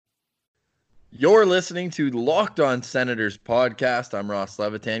You're listening to Locked On Senators podcast. I'm Ross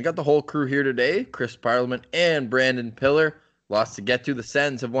Levitan. Got the whole crew here today. Chris Parliament and Brandon Pillar. Lots to get to. The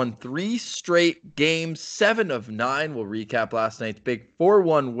Sens have won 3 straight games, 7 of 9. We'll recap last night's big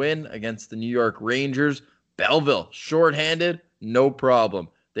 4-1 win against the New York Rangers. Belleville, shorthanded, no problem.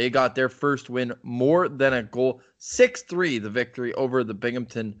 They got their first win more than a goal. 6-3, the victory over the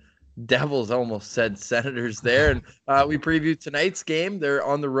Binghamton Devils. Almost said Senators there. And we preview tonight's game. They're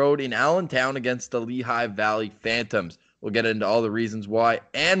on the road in Allentown against the Lehigh Valley Phantoms. We'll get into all the reasons why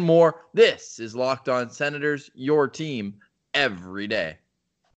and more. This is Locked On Senators, your team every day.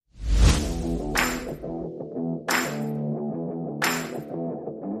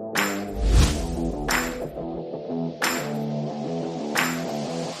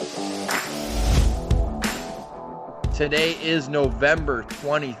 Today is November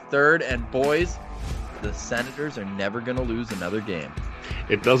 23rd, and boys, the Senators are never going to lose another game.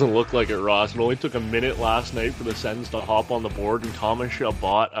 It doesn't look like it, Ross. It only took a minute last night for the Sens to hop on the board, and Thomas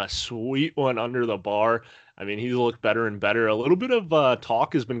Chabot, a sweet one under the bar. I mean, he's looked better and better. A little bit of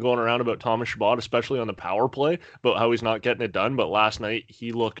talk has been going around about Thomas Chabot, especially on the power play, about how he's not getting it done. But last night,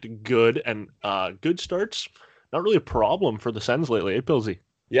 he looked good, and good starts, not really a problem for the Sens lately, eh, Pilsy?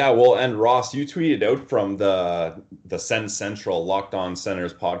 Yeah, well, and Ross, you tweeted out from the Sens Central Locked On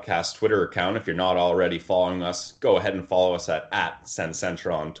Senators podcast Twitter account. If you're not already following us, go ahead and follow us at Sens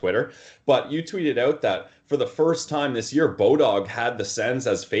Central on Twitter. But you tweeted out that for the first time this year, Bodog had the Sens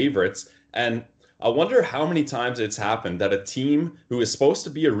as favorites. And I wonder how many times it's happened that a team who is supposed to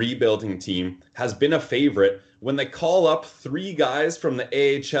be a rebuilding team has been a favorite when they call up 3 guys from the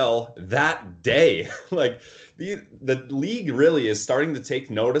AHL that day. Like, the league really is starting to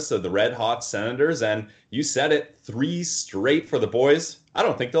take notice of the red hot Senators, and you said it, 3 straight for the boys. I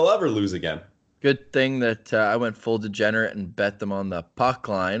don't think they'll ever lose again. Good thing that I went full degenerate and bet them on the puck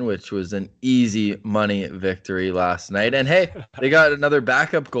line, which was an easy money victory last night. And hey, they got another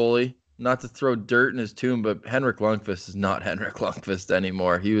backup goalie. Not to throw dirt in his tomb, but Henrik Lundqvist is not Henrik Lundqvist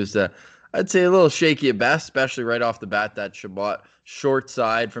anymore. He was, I'd say, a little shaky at best, especially right off the bat. That Chabot short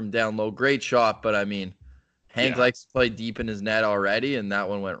side from down low, great shot, but I mean, Hank likes to play deep in his net already, and that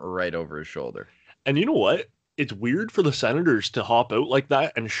one went right over his shoulder. And you know what? It's weird for the Senators to hop out like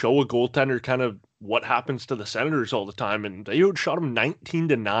that and show a goaltender kind of what happens to the Senators all the time. And they outshot him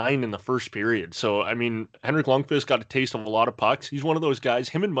 19-9 in the first period. So, I mean, Henrik Lundqvist got a taste of a lot of pucks. He's one of those guys,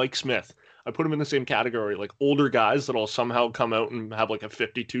 him and Mike Smith. I put him in the same category, like older guys that'll somehow come out and have like a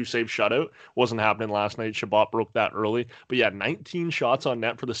 52 save shutout. Wasn't happening last night. Chabot broke that early. But yeah, 19 shots on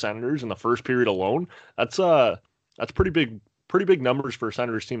net for the Senators in the first period alone. That's pretty big numbers for a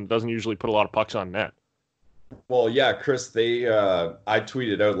Senators team that doesn't usually put a lot of pucks on net. Well, yeah, Chris, I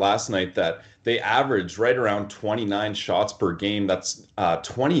tweeted out last night that they averaged right around 29 shots per game. That's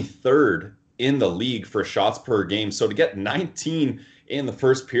 23rd in the league for shots per game. So to get 19 in the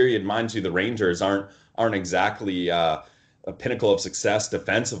first period, mind you, the Rangers aren't exactly a pinnacle of success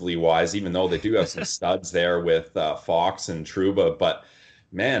defensively wise, even though they do have some studs there with Fox and Trouba. But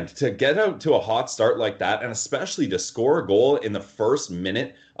man, to get out to a hot start like that, and especially to score a goal in the first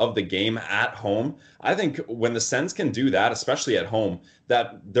minute of the game at home, I think when the Sens can do that, especially at home,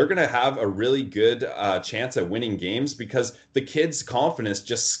 that they're going to have a really good chance at winning games, because the kids' confidence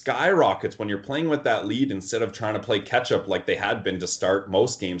just skyrockets when you're playing with that lead instead of trying to play catch up like they had been to start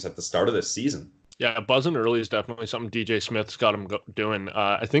most games at the start of this season. Yeah, buzzing early is definitely something DJ Smith's got him doing.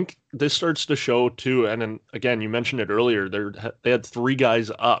 I think this starts to show too, and then again, you mentioned it earlier, they had 3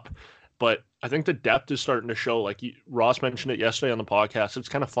 guys up, but I think the depth is starting to show. Like Ross mentioned it yesterday on the podcast, it's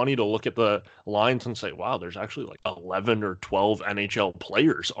kind of funny to look at the lines and say, wow, there's actually like 11 or 12 NHL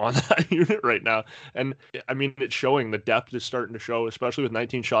players on that unit right now. And I mean, it's showing, the depth is starting to show, especially with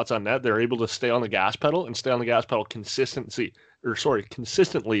 19 shots on net. They're able to stay on the gas pedal consistently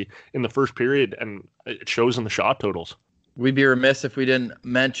in the first period, and it shows in the shot totals. We'd be remiss if we didn't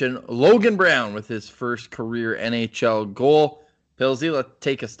mention Logan Brown with his first career NHL goal. Pilsy, let's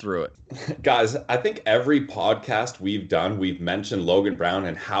take us through it. Guys, I think every podcast we've done, we've mentioned Logan Brown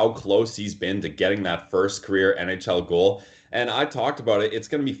and how close he's been to getting that first career NHL goal. And I talked about it. It's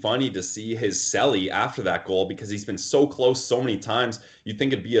going to be funny to see his celly after that goal, because he's been so close so many times. You'd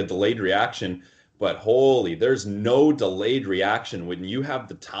think it'd be a delayed reaction. But holy, there's no delayed reaction when you have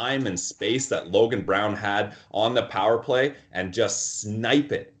the time and space that Logan Brown had on the power play and just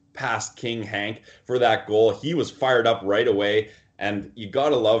snipe it past King Hank for that goal. He was fired up right away. And you got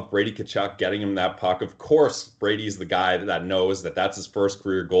to love Brady Tkachuk getting him that puck. Of course, Brady's the guy that knows that that's his first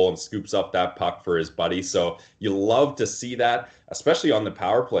career goal and scoops up that puck for his buddy. So you love to see that, especially on the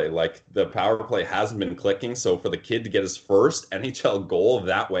power play. Like, the power play hasn't been clicking. So for the kid to get his first NHL goal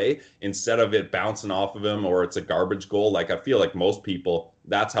that way, instead of it bouncing off of him or it's a garbage goal, like I feel like most people,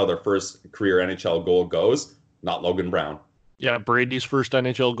 that's how their first career NHL goal goes, not Logan Brown. Yeah, Brady's first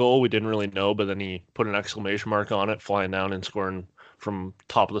NHL goal, we didn't really know, but then he put an exclamation mark on it, flying down and scoring from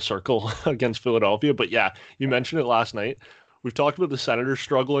top of the circle against Philadelphia. But yeah, you mentioned it last night. We've talked about the Senators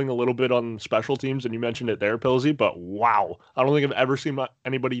struggling a little bit on special teams, and you mentioned it there, Pilsy, but wow, I don't think I've ever seen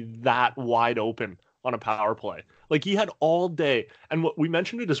anybody that wide open on a power play. Like, he had all day. And we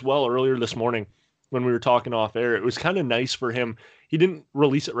mentioned it as well earlier this morning when we were talking off air. It was kind of nice for him. He didn't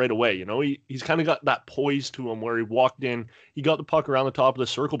release it right away. You know, he's kind of got that poise to him where he walked in, he got the puck around the top of the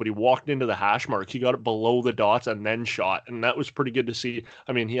circle, but he walked into the hash marks. He got it below the dots and then shot. And that was pretty good to see.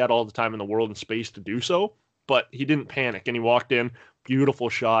 I mean, he had all the time in the world and space to do so, but he didn't panic and he walked in. Beautiful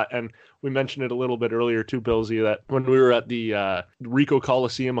shot. And we mentioned it a little bit earlier too, Billsy, that when we were at the Rico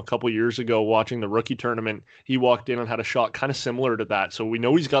Coliseum a couple years ago watching the rookie tournament, he walked in and had a shot kind of similar to that. So we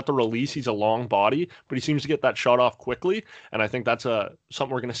know he's got the release. He's a long body, but he seems to get that shot off quickly. And I think that's something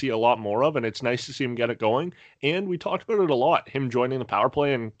we're going to see a lot more of. And it's nice to see him get it going. And we talked about it a lot, him joining the power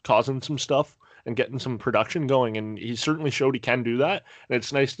play and causing some stuff and getting some production going. And he certainly showed he can do that. And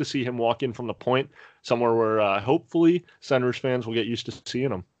it's nice to see him walk in from the point, somewhere where hopefully Senators fans will get used to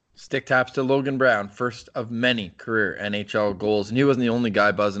seeing him. Stick taps to Logan Brown, first of many career NHL goals. And he wasn't the only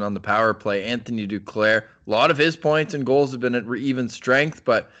guy buzzing on the power play. Anthony Duclair, a lot of his points and goals have been at even strength,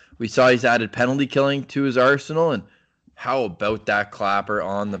 but we saw he's added penalty killing to his arsenal. And how about that clapper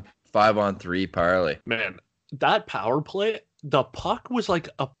on the 5-on-3 parlay? Man, that power play, the puck was like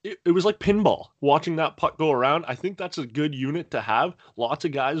it was like pinball watching that puck go around. I think that's a good unit to have. Lots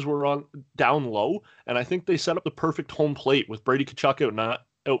of guys were on down low, and I think they set up the perfect home plate with Brady Tkachuk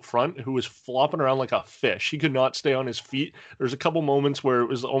out front, who was flopping around like a fish. He could not stay on his feet. There's a couple moments where it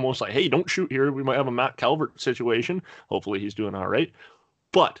was almost like, hey, don't shoot here. We might have a Matt Calvert situation. Hopefully he's doing all right.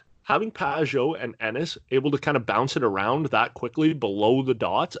 But having Pajot and Ennis able to kind of bounce it around that quickly below the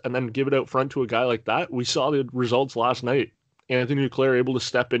dots and then give it out front to a guy like that, we saw the results last night. Anthony Duclair able to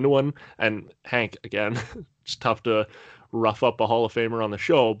step into one, and Hank, again, it's tough to rough up a Hall of Famer on the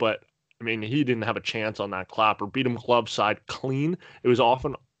show, but I mean, he didn't have a chance on that clapper. Beat him glove side clean. It was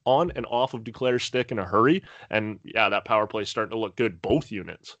often on and off of Duclair's stick in a hurry, and yeah, that power play is starting to look good, both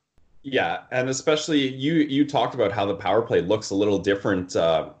units. Yeah, and especially you talked about how the power play looks a little different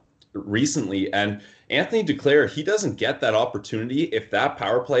recently, and Anthony Duclair, he doesn't get that opportunity if that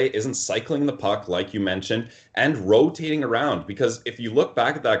power play isn't cycling the puck, like you mentioned, and rotating around. Because if you look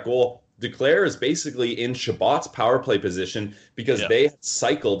back at that goal, Duclair is basically in Chabot's power play position because they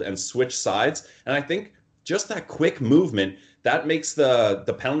cycled and switched sides. And I think just that quick movement, that makes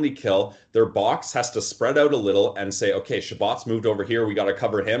the penalty kill. Their box has to spread out a little and say, okay, Chabot's moved over here. We got to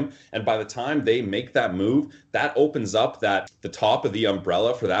cover him. And by the time they make that move, that opens up the top of the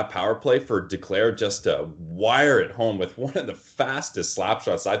umbrella for that power play for Duclair just to wire it home with one of the fastest slap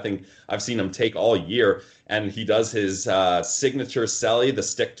shots I think I've seen him take all year. And he does his signature celly, the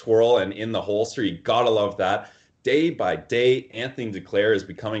stick twirl, and in the holster. You got to love that. Day by day, Anthony Duclair is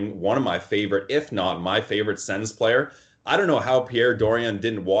becoming one of my favorite, if not my favorite, Sens player. I don't know how Pierre Dorion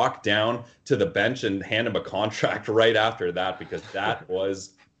didn't walk down to the bench and hand him a contract right after that, because that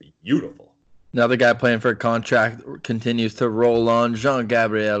was beautiful. Another guy playing for a contract continues to roll on.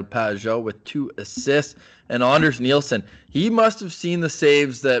 Jean-Gabriel Pajot with 2 assists. And Anders Nielsen, he must have seen the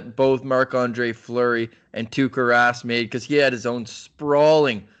saves that both Marc-Andre Fleury and Tuukka Rask made, because he had his own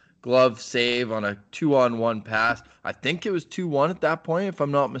sprawling glove save on a 2-on-1 pass. I think it was 2-1 at that point, if I'm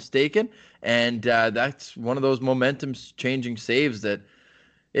not mistaken. And that's one of those momentum-changing saves that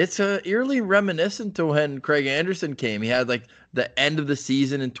it's eerily reminiscent to when Craig Anderson came. He had like the end of the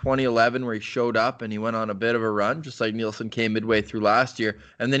season in 2011 where he showed up and he went on a bit of a run, just like Nielsen came midway through last year.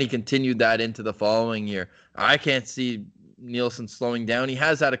 And then he continued that into the following year. I can't see Nielsen slowing down. He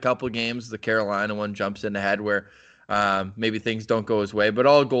has had a couple games. The Carolina one jumps in ahead where maybe things don't go his way, but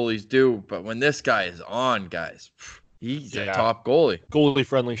all goalies do. But when this guy is on, guys, he's a top goalie.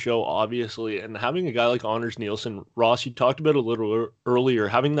 Goalie-friendly show, obviously. And having a guy like Anders Nielsen, Ross, you talked about a little earlier,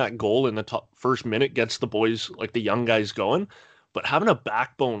 having that goal in the first minute gets the boys, like the young guys, going. But having a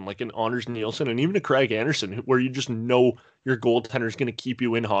backbone like an Anders Nielsen and even a Craig Anderson, where you just know your goaltender is going to keep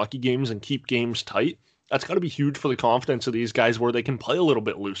you in hockey games and keep games tight, that's got to be huge for the confidence of these guys, where they can play a little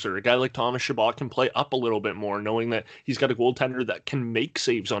bit looser. A guy like Thomas Chabot can play up a little bit more, knowing that he's got a goaltender that can make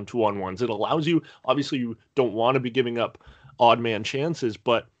saves on 2-on-1s. It allows you, obviously you don't want to be giving up odd man chances.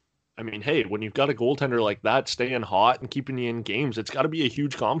 But I mean, hey, when you've got a goaltender like that staying hot and keeping you in games, it's got to be a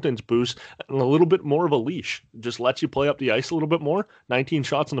huge confidence boost and a little bit more of a leash. Just lets you play up the ice a little bit more. 19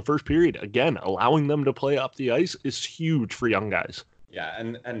 shots in the first period. Again, allowing them to play up the ice is huge for young guys. Yeah,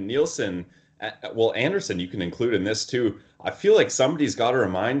 and Nielsen, well, Anderson, you can include in this too. I feel like somebody's got to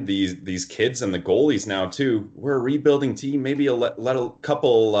remind these kids and the goalies now too. We're a rebuilding team. Maybe let a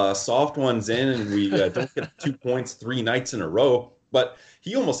couple soft ones in, and we don't get 2 points 3 nights in a row. But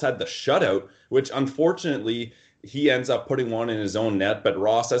he almost had the shutout, which unfortunately he ends up putting one in his own net. But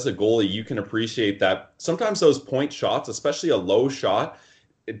Ross, as a goalie, you can appreciate that sometimes those point shots, especially a low shot,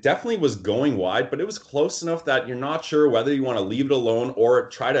 it definitely was going wide, but it was close enough that you're not sure whether you want to leave it alone or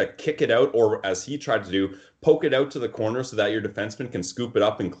try to kick it out, or as he tried to do, poke it out to the corner so that your defenseman can scoop it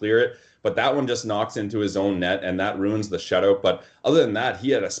up and clear it. But that one just knocks into his own net, and that ruins the shutout. But other than that, he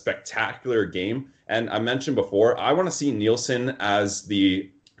had a spectacular game. And I mentioned before, I want to see Nielsen as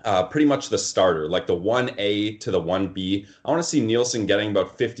the pretty much the starter, like the 1A to the 1B. I want to see Nielsen getting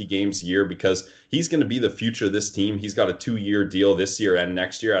about 50 games a year because he's going to be the future of this team. He's got a 2-year deal this year and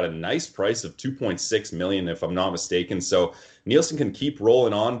next year at a nice price of $2.6 million, if I'm not mistaken. So Nielsen can keep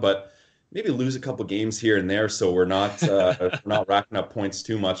rolling on, but maybe lose a couple games here and there so we're not not racking up points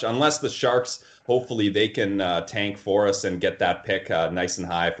too much. Unless the Sharks, hopefully they can tank for us and get that pick nice and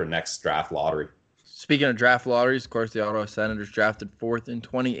high for next draft lottery. Speaking of draft lotteries, of course, the Ottawa Senators drafted 4th in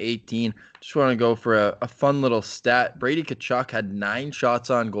 2018. Just want to go for a fun little stat. Brady Tkachuk had 9 shots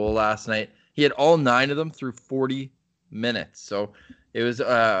on goal last night. He had all 9 of them through 40 minutes. So it was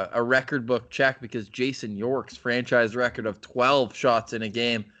a record book check because Jason York's franchise record of 12 shots in a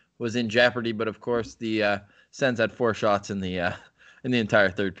game was in jeopardy. But of course, the Sens had 4 shots in the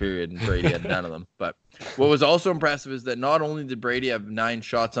entire third period, and Brady had none of them. But what was also impressive is that not only did Brady have 9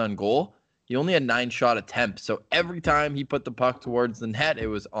 shots on goal, he only had 9 shot attempts. So every time he put the puck towards the net, it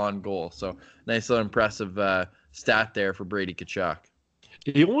was on goal. So nice little impressive stat there for Brady Tkachuk.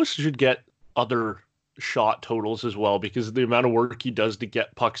 He almost should get other shot totals as well because of the amount of work he does to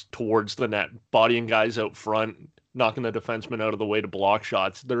get pucks towards the net, bodying guys out front, knocking the defenseman out of the way to block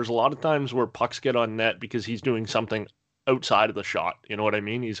shots. There's a lot of times where pucks get on net because he's doing something outside of the shot. You know what I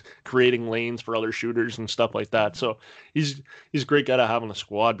mean? He's creating lanes for other shooters and stuff like that. So he's a great guy to have on a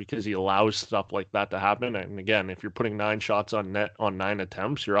squad because he allows stuff like that to happen. And again, if you're putting 9 shots on net on 9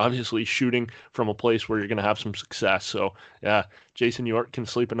 attempts, you're obviously shooting from a place where you're going to have some success. So yeah, Jason York can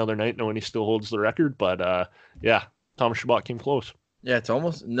sleep another night knowing he still holds the record. But yeah, Thomas Chabot came close. Yeah, it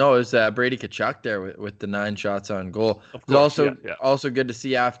was Brady Tkachuk there with the 9 shots on goal. Of course, It's also also good to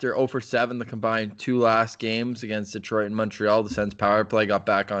see after 0-for-7 the combined 2 last games against Detroit and Montreal, the Sens power play got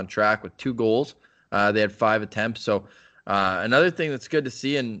back on track with 2 goals. They had 5 attempts. So another thing that's good to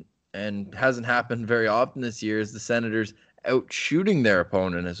see and hasn't happened very often this year is the Senators out shooting their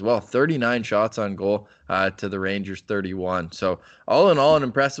opponent as well. 39 shots on goal to the Rangers 31. So all in all, an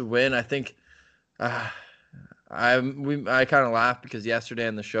impressive win. I think. I kind of laughed because yesterday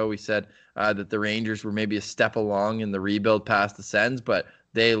on the show we said that the Rangers were maybe a step along in the rebuild past the Sens, but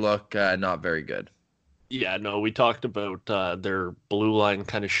they look not very good. Yeah, no, we talked about their blue line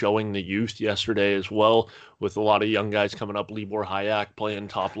kind of showing the youth yesterday as well, with a lot of young guys coming up, Libor Hayek playing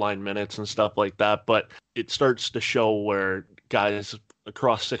top line minutes and stuff like that. But it starts to show where guys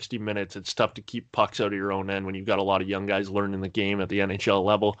across 60 minutes, it's tough to keep pucks out of your own end when you've got a lot of young guys learning the game at the NHL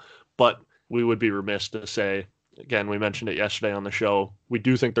level. But we would be remiss to say, again, we mentioned it yesterday on the show, we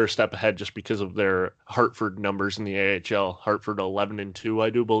do think they're a step ahead just because of their Hartford numbers in the AHL. Hartford 11-2, I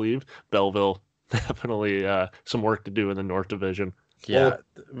do believe. Belleville, definitely some work to do in the North Division. Yeah,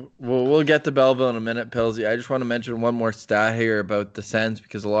 we'll get to Belleville in a minute, Pilsy. I just want to mention one more stat here about the Sens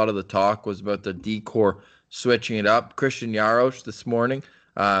because a lot of the talk was about the D-Corps switching it up. Christian Jaros this morning,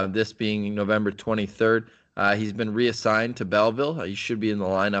 this being November 23rd, he's been reassigned to Belleville. He should be in the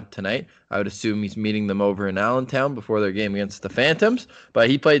lineup tonight. I would assume he's meeting them over in Allentown before their game against the Phantoms. But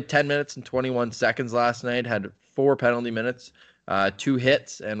he played 10 minutes and 21 seconds last night, had 4 penalty minutes, 2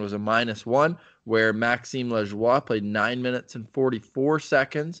 hits, and was a -1, where Maxime Lajoie played 9 minutes and 44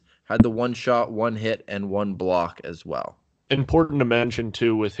 seconds, had the 1 shot, 1 hit, and 1 block as well. Important to mention,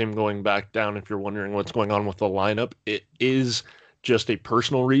 too, with him going back down, if you're wondering what's going on with the lineup, it is just a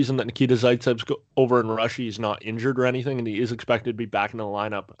personal reason that Nikita Zaitsev's over in Russia. He's not injured or anything, and he is expected to be back in the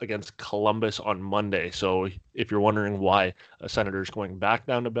lineup against Columbus on Monday. So if you're wondering why a Senator's going back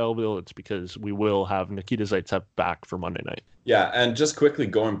down to Belleville, it's because we will have Nikita Zaitsev back for Monday night. Yeah, and just quickly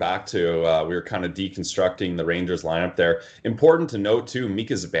going back to, we were kind of deconstructing the Rangers lineup there. Important to note, too,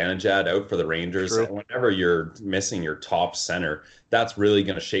 Mika Zibanejad out for the Rangers. True. Whenever you're missing your top center, that's really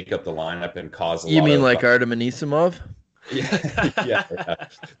going to shake up the lineup and cause a lot You mean of, like Artem Anisimov? Yeah.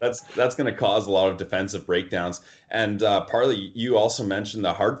 That's going to cause a lot of defensive breakdowns. And Parley, you also mentioned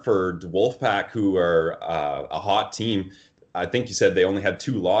the Hartford Wolfpack, who are a hot team. I think you said they only had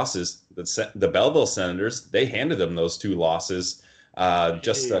 2 losses. The Belleville Senators, they handed them those 2 losses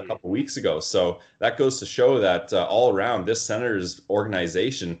just a couple weeks ago. So that goes to show that all around this Senators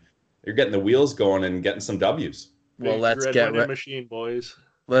organization, you're getting the wheels going and getting some W's. Well, Big let's red get winning machine, boys.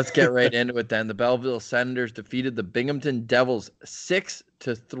 Let's get right into it then. The Belleville Senators defeated the Binghamton Devils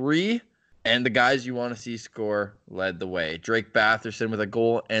 6-3, and the guys you want to see score led the way. Drake Batherson with a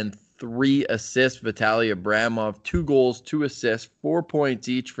goal and 3 assists. Vitaly Abramov, 2 goals, 2 assists, 4 points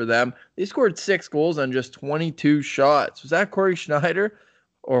each for them. They scored 6 goals on just 22 shots. Was that Corey Schneider?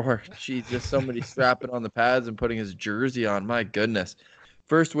 Or, geez, just somebody strapping on the pads and putting his jersey on. My goodness.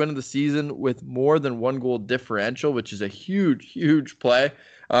 First win of the season with more than 1 goal differential, which is a huge, huge play.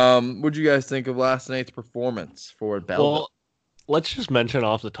 What did you guys think of last night's performance for Belleville? Well, let's just mention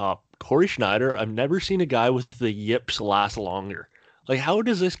off the top, Corey Schneider, I've never seen a guy with the yips last longer. Like, how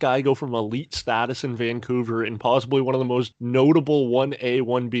does this guy go from elite status in Vancouver in possibly one of the most notable 1A,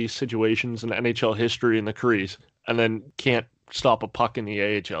 1B situations in NHL history in the crease, and then can't stop a puck in the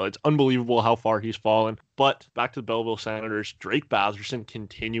AHL? It's unbelievable how far he's fallen. But back to the Belleville Senators, Drake Batherson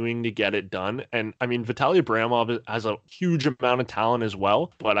continuing to get it done. And I mean, Vitaly Abramov has a huge amount of talent as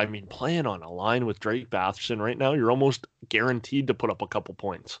well. But I mean, playing on a line with Drake Batherson right now, you're almost guaranteed to put up a couple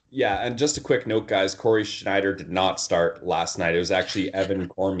points. Yeah, and just a quick note, guys, Corey Schneider did not start last night. It was actually Evan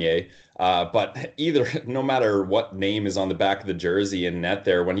Cormier. But no matter what name is on the back of the jersey and net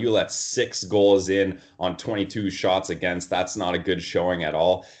there, when you let 6 goals in on 22 shots against, that's not a good showing at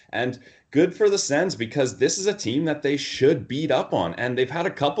all. And good for the Sens, because this is a team that they should beat up on. And they've had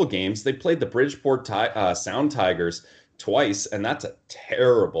a couple games. They played the Bridgeport Sound Tigers twice, and that's a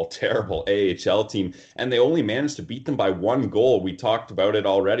terrible, terrible AHL team. And they only managed to beat them by 1 goal. We talked about it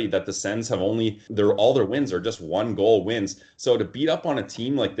already, that the Sens have all their wins are just 1 goal wins. So to beat up on a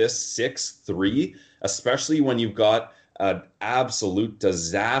team like this 6-3, especially when you've got an absolute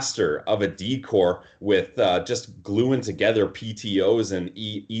disaster of a decor with just gluing together PTOs and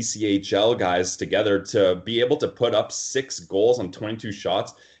ECHL guys together, to be able to put up 6 goals on 22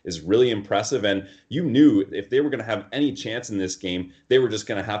 shots is really impressive. And you knew if they were going to have any chance in this game, they were just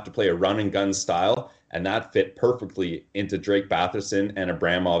going to have to play a run and gun style. And that fit perfectly into Drake Batherson and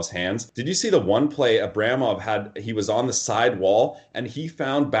Abramov's hands. Did you see the one play Abramov he was on the side wall and he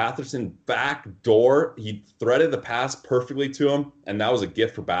found Batherson back door. He threaded the pass perfectly to him. And that was a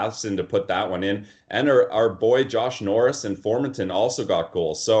gift for Batherson to put that one in. And our boy Josh Norris and Formanton also got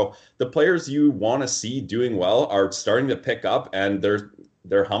goals. So the players you want to see doing well are starting to pick up, and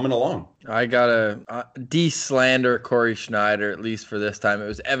they're humming along. I gotta de-slander Corey Schneider, at least for this time. It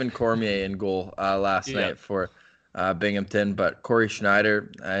was Evan Cormier in goal last night for Binghamton, but Corey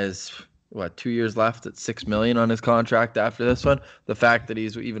Schneider has 2 years left at $6 million on his contract after this one. The fact that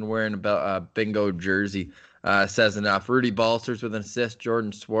he's even wearing a bingo jersey says enough. Rudy Balcers with an assist,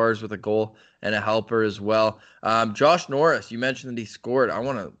 Jordan Suarez with a goal and a helper as well. Josh Norris, you mentioned that he scored.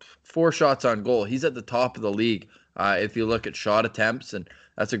 4 shots on goal. He's at the top of the league. If you look at shot attempts, and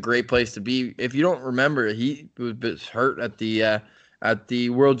that's a great place to be. If you don't remember, he was hurt at the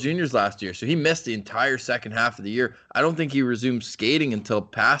World Juniors last year, so he missed the entire second half of the year. I don't think he resumed skating until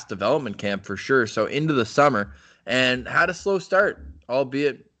past development camp for sure, so into the summer, and had a slow start,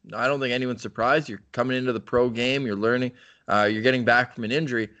 albeit I don't think anyone's surprised. You're coming into the pro game, you're learning, you're getting back from an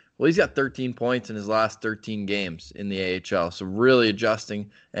injury. Well, he's got 13 points in his last 13 games in the AHL, so really adjusting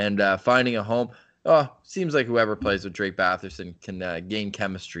and finding a home. Seems like whoever plays with Drake Batherson can gain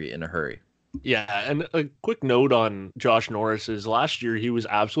chemistry in a hurry. Yeah, and a quick note on Josh Norris is last year he was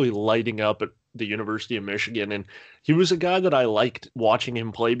absolutely lighting up at the University of Michigan, and he was a guy that I liked watching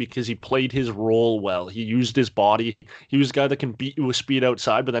him play because he played his role well. He used his body. He was a guy that can beat you with speed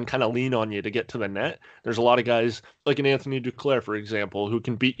outside, but then kind of lean on you to get to the net. There's a lot of guys like an Anthony Duclair, for example, who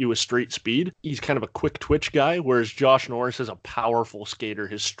can beat you with straight speed. He's kind of a quick twitch guy, whereas Josh Norris is a powerful skater.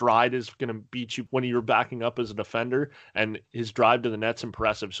 His stride is going to beat you when you're backing up as a defender, and his drive to the net's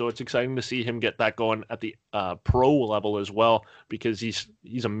impressive. So it's exciting to see him get that going at the pro level as well, because he's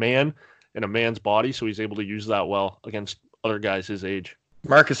a man in a man's body, so he's able to use that well against other guys his age.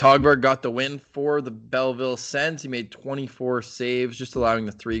 Marcus Hogberg got the win for the Belleville Sens. He made 24 saves, just allowing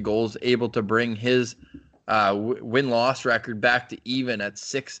the 3 goals, able to bring his win-loss record back to even at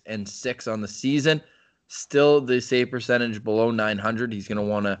 6-6 on the season. Still the save percentage below 900. He's going to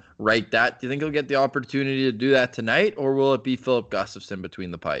want to right that. Do you think he'll get the opportunity to do that tonight, or will it be Philip Gustafson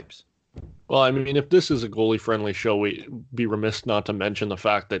between the pipes? Well, I mean, if this is a goalie-friendly show, we'd be remiss not to mention the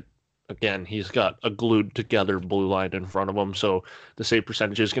fact that again, he's got a glued together blue line in front of him. So the save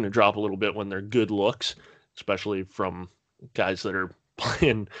percentage is going to drop a little bit when they're good looks, especially from guys that are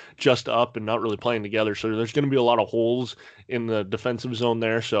playing just up and not really playing together. So there's going to be a lot of holes in the defensive zone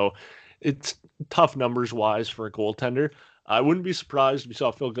there. So it's tough numbers wise for a goaltender. I wouldn't be surprised if we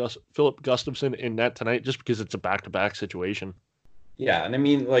saw Philip Gustafsson in net tonight, just because it's a back-to-back situation. Yeah, and I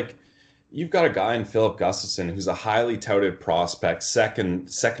mean, like, you've got a guy in Philip Gustafsson who's a highly touted prospect, second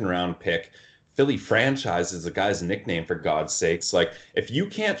round pick. Philly franchise is the guy's nickname, for God's sakes. Like, if you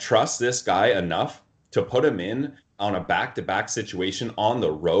can't trust this guy enough to put him in on a back-to-back situation on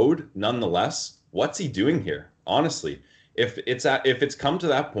the road, nonetheless, what's he doing here? Honestly, if it's come to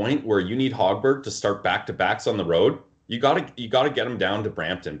that point where you need Hogberg to start back-to-backs on the road, you gotta get him down to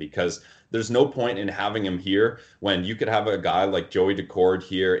Brampton, because there's no point in having him here when you could have a guy like Joey Daccord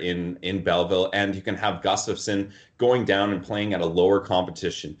here in Belleville, and you can have Gustafsson going down and playing at a lower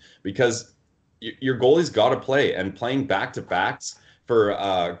competition, because your goalie's got to play, and playing back-to-backs for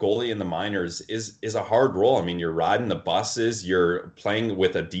goalie in the minors is a hard role. I mean, you're riding the buses, you're playing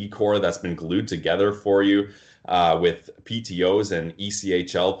with a D-core that's been glued together for you with PTOs and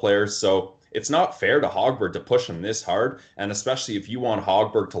ECHL players. So it's not fair to Hogberg to push him this hard, and especially if you want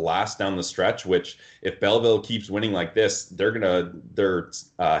Hogberg to last down the stretch, which if Belleville keeps winning like this, they're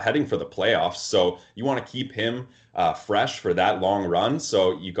heading for the playoffs. So you want to keep him fresh for that long run.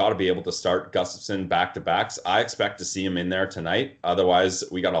 So you got to be able to start Gustafsson back-to-backs. I expect to see him in there tonight. Otherwise,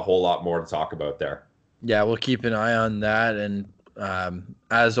 we got a whole lot more to talk about there. Yeah, we'll keep an eye on that. And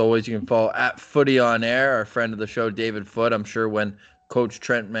as always, you can follow at Footy on Air, our friend of the show, David Foote. I'm sure when Coach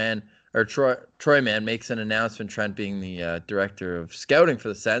Troy Mann makes an announcement, Trent being the director of scouting for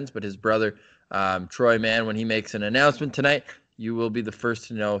the Sens, but his brother, Troy Mann, when he makes an announcement tonight, you will be the first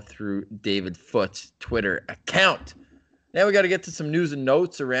to know through David Foote's Twitter account. Now we got to get to some news and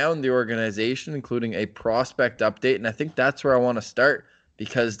notes around the organization, including a prospect update, and I think that's where I want to start,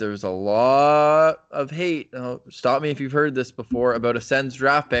 because there's a lot of hate. Stop me if you've heard this before, about a Sens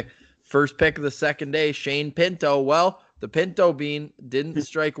draft pick. First pick of the second day, Shane Pinto. Well, the Pinto Bean didn't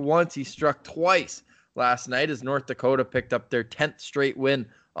strike once, he struck twice last night as North Dakota picked up their 10th straight win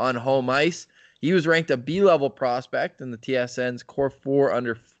on home ice. He was ranked a B-level prospect in the TSN's Core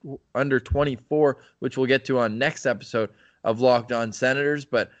 4 under 24, which we'll get to on next episode of Locked On Senators.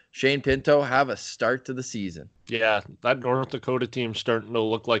 But Shane Pinto have a start to the season. Yeah, that North Dakota team's starting to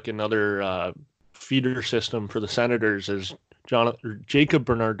look like another feeder system for the Senators. As Jacob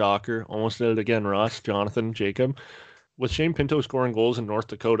Bernard-Docker, almost did it again, Ross, Jonathan, Jacob. With Shane Pinto scoring goals in North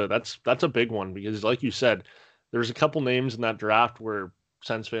Dakota, that's a big one, because like you said, there's a couple names in that draft where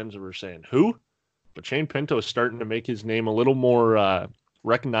Sens fans were saying, who? But Shane Pinto is starting to make his name a little more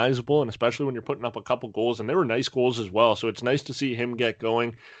recognizable, and especially when you're putting up a couple goals, and they were nice goals as well. So it's nice to see him get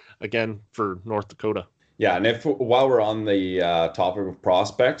going again for North Dakota. Yeah, and while we're on the topic of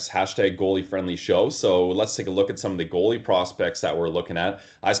prospects, hashtag goalie friendly show. So let's take a look at some of the goalie prospects that we're looking at.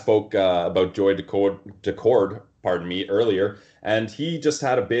 I spoke about Joey Daccord, earlier, and he just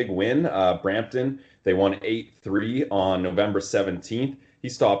had a big win. Brampton, they won 8-3 on November 17th. He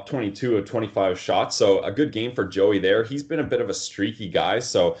stopped 22 of 25 shots, so a good game for Joey there. He's been a bit of a streaky guy,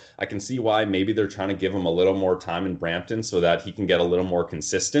 so I can see why maybe they're trying to give him a little more time in Brampton so that he can get a little more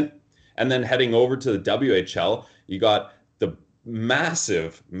consistent. And then heading over to the WHL, you got the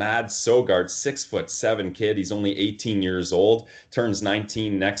massive Mad Sogard, 6'7" kid. He's only 18 years old, turns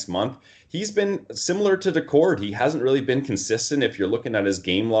 19 next month. He's been similar to Daccord. He hasn't really been consistent. If you're looking at his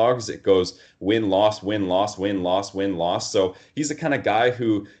game logs, it goes win, loss, win, loss, win, loss, win, loss. So he's the kind of guy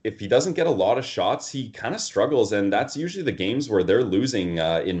who, if he doesn't get a lot of shots, he kind of struggles. And that's usually the games where they're losing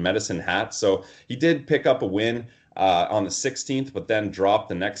in Medicine Hat. So he did pick up a win on the 16th, but then dropped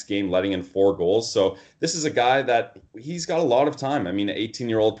the next game, letting in 4 goals. So this is a guy that he's got a lot of time. I mean, an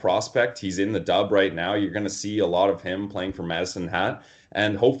 18-year-old prospect. He's in the Dub right now. You're going to see a lot of him playing for Medicine Hat.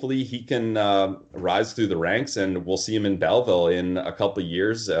 And hopefully he can rise through the ranks, and we'll see him in Belleville in a couple of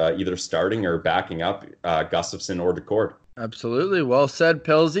years, either starting or backing up Gustafsson or Daccord. Absolutely. Well said,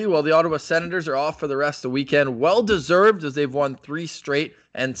 Pilsy. Well, the Ottawa Senators are off for the rest of the weekend. Well-deserved, as they've won 3 straight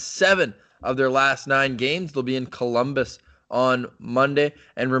and 7 of their last 9 games. They'll be in Columbus on Monday.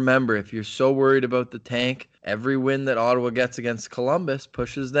 And remember, if you're so worried about the tank, every win that Ottawa gets against Columbus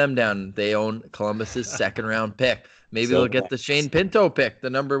pushes them down. They own Columbus's second-round pick. Maybe they'll get the Shane Pinto pick, the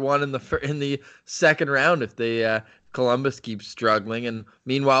number 1 in the second round, if they Columbus keeps struggling. And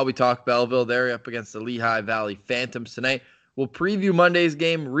meanwhile, we talk Belleville. They're up against the Lehigh Valley Phantoms tonight. We'll preview Monday's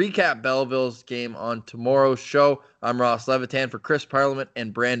game, recap Belleville's game on tomorrow's show. I'm Ross Levitan for Chris Parliament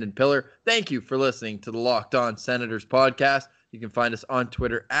and Brandon Pillar. Thank you for listening to the Locked On Senators podcast. You can find us on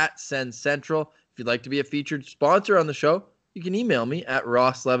Twitter at Sens Central. If you'd like to be a featured sponsor on the show, you can email me at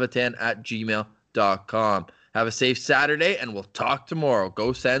rosslevitan@gmail.com. Have a safe Saturday, and we'll talk tomorrow.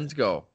 Go Sens, go.